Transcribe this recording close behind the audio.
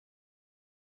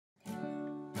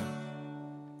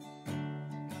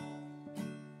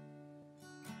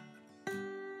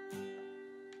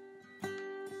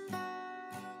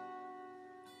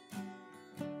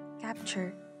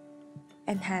capture,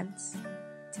 enhance,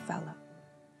 develop.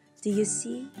 Do you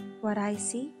see what I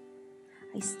see?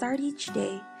 I start each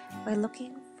day by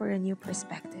looking for a new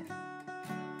perspective.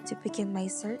 To begin my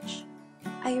search,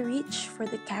 I reach for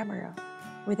the camera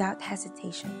without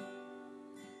hesitation.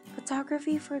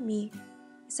 Photography for me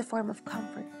is a form of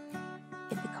comfort.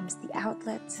 It becomes the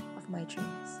outlet of my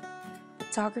dreams.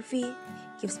 Photography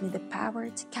gives me the power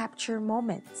to capture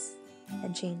moments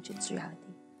and change its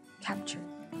reality. Capture.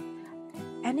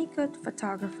 Any good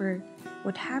photographer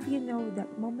would have you know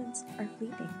that moments are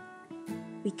fleeting.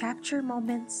 We capture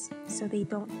moments so they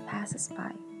don't pass us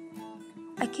by.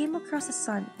 I came across a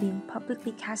son being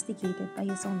publicly castigated by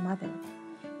his own mother.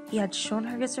 He had shown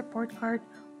her his report card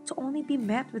to only be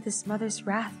met with his mother's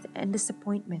wrath and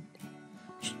disappointment.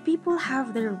 Should people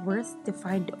have their worth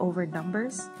defined over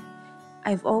numbers?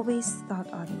 I've always thought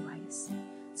otherwise,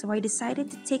 so I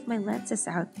decided to take my lenses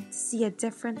out to see a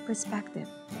different perspective.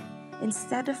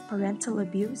 Instead of parental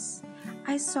abuse,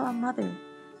 I saw a mother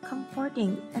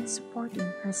comforting and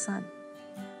supporting her son.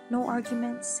 No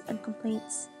arguments and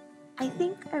complaints. I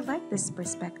think I like this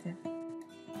perspective.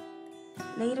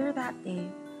 Later that day,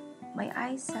 my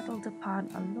eyes settled upon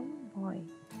a lone boy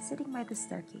sitting by the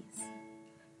staircase.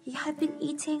 He had been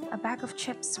eating a bag of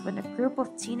chips when a group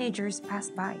of teenagers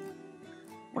passed by.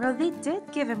 While they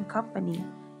did give him company,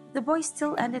 the boy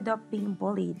still ended up being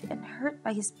bullied and hurt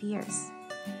by his peers.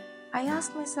 I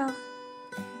asked myself,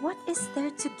 what is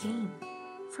there to gain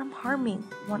from harming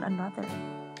one another?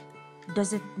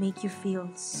 Does it make you feel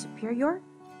superior?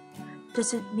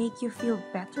 Does it make you feel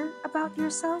better about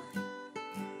yourself?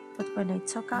 But when I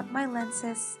took out my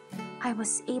lenses, I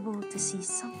was able to see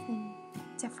something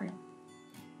different.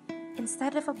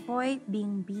 Instead of a boy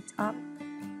being beat up,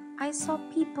 I saw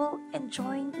people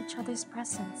enjoying each other's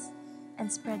presence and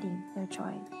spreading their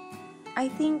joy. I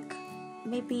think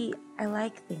maybe I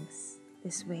like things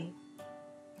this way.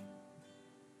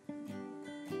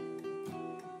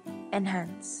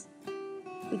 Enhance.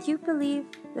 Would you believe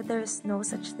that there is no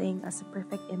such thing as a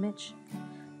perfect image?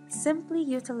 Simply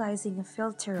utilizing a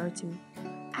filter or two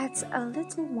adds a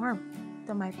little warmth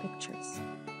to my pictures.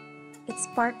 It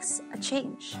sparks a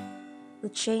change, the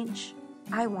change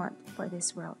I want for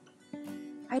this world.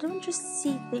 I don't just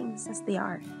see things as they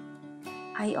are.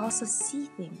 I also see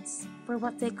things for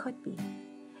what they could be.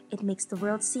 It makes the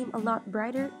world seem a lot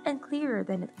brighter and clearer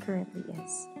than it currently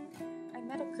is. I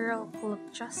met a girl who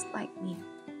looked just like me.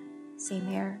 Same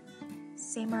hair,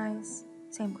 same eyes,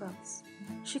 same clothes.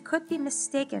 She could be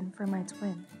mistaken for my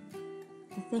twin.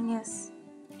 The thing is,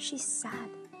 she's sad.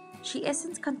 She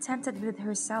isn't contented with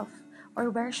herself or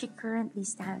where she currently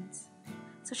stands.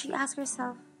 So she asked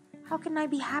herself, how can I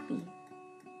be happy?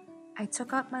 I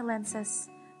took out my lenses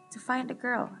to find a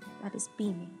girl that is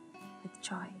beaming with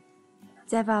joy.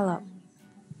 Develop.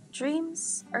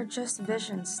 Dreams are just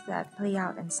visions that play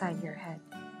out inside your head.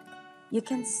 You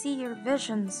can see your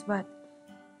visions, but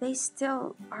they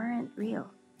still aren't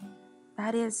real.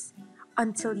 That is,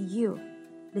 until you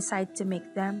decide to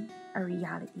make them a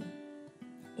reality.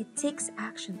 It takes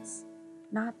actions,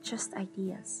 not just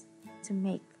ideas, to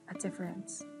make a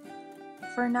difference.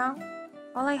 For now,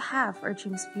 all I have are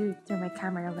dreams viewed through my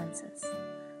camera lenses,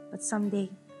 but someday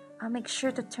I'll make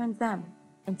sure to turn them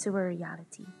into a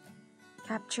reality.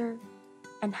 Capture,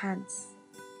 enhance,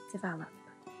 develop.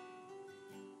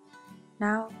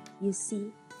 Now you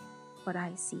see what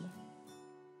I see.